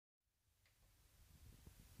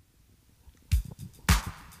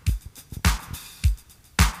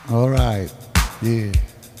All right, yeah.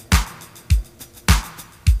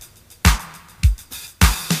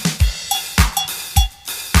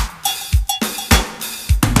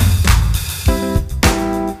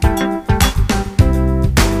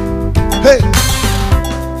 Hey,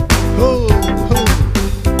 ho, ho,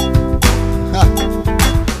 ha.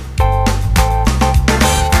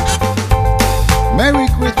 Merry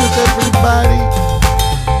Christmas, everybody.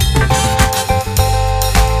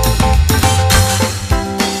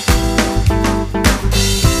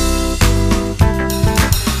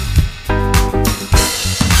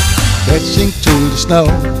 Dashing through the snow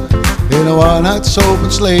in a one-eyed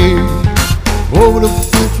open sleigh. Over the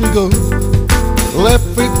fields we go, left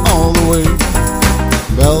feet all the way.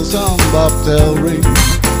 Bells on bobtail ring,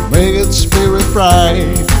 make it spirit bright.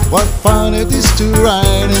 What fun it is to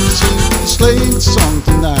ride and sing a sleighing song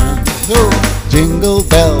tonight. Oh, jingle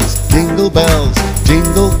bells,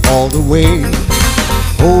 jingle all the way.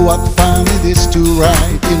 Oh, what fun it is to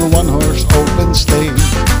ride in a one-horse open sleigh.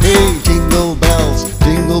 Hey, jingle bells,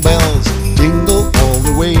 jingle all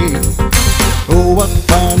the way. Oh, what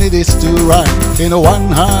fun it is to ride in a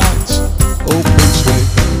one-horse open sleigh.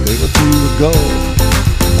 Day or two ago,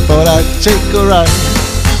 I thought I'd take a ride.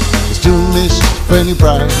 It's to Miss Fanny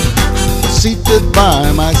Bride, seated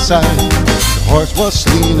by my side. The horse was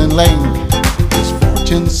lean and lame, his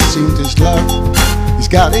fortune seemed his luck. He's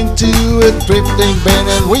got into a drifting bend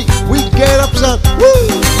and we get upset. Woo!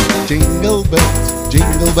 Jingle bells,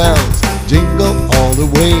 jingle all the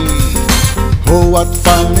way. Oh, what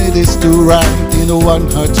fun it is to ride in a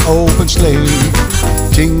one-horse open sleigh.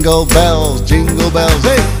 Jingle bells,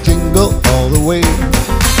 hey, jingle all the way.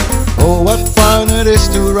 Oh, what fun it is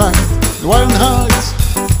to ride in one-horse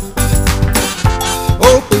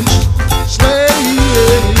open sleigh.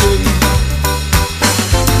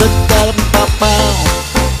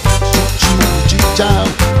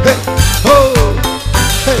 Hey, ho,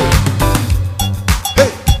 hey,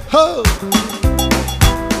 hey, ho,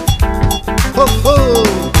 ho, ho,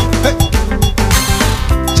 hey,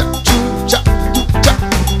 cha choo cha doo cha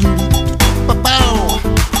doo ba bow,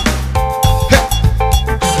 hey,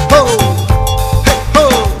 ho,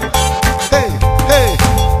 hey,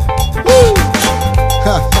 woo,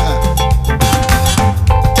 ha ha.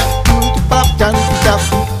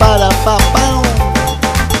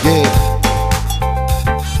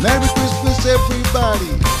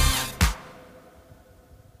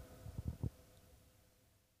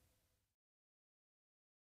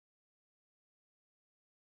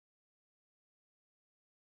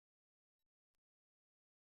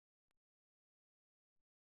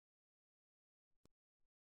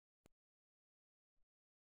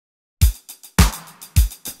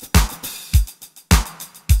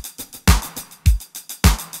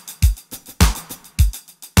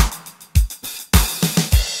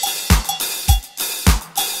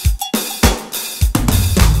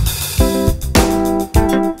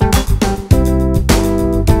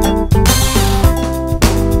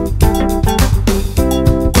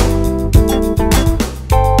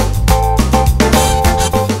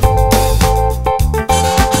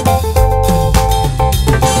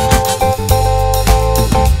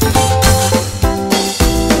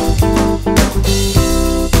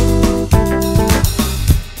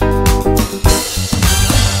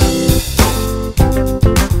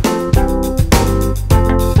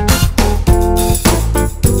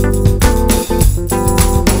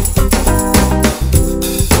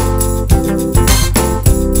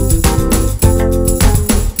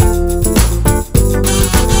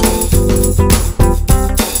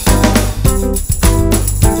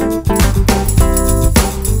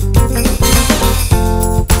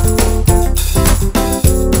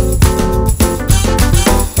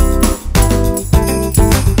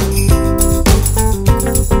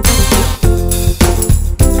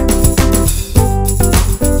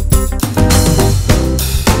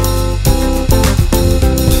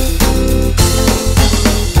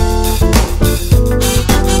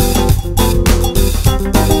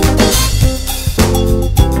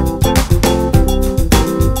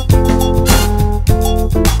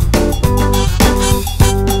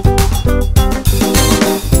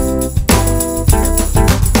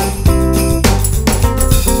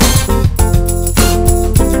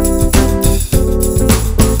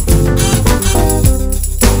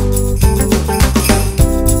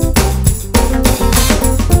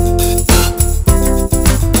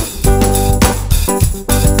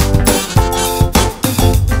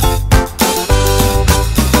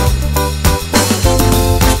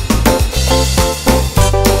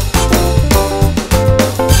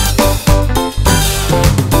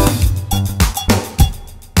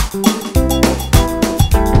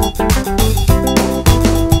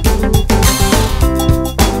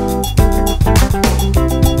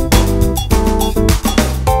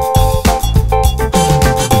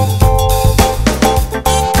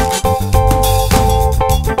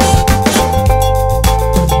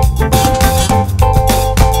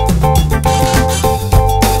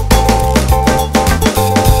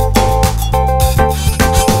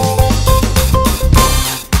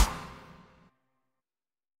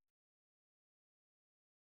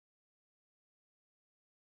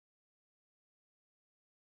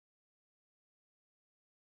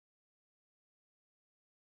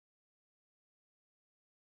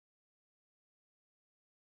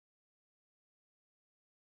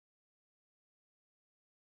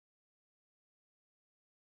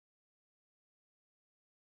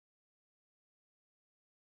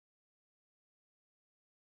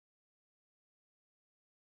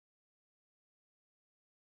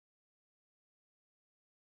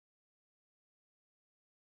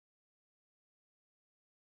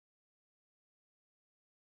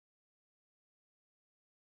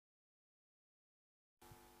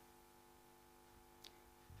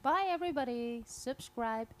 Bye everybody.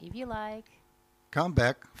 Subscribe if you like. Come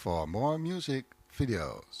back for more music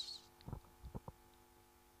videos.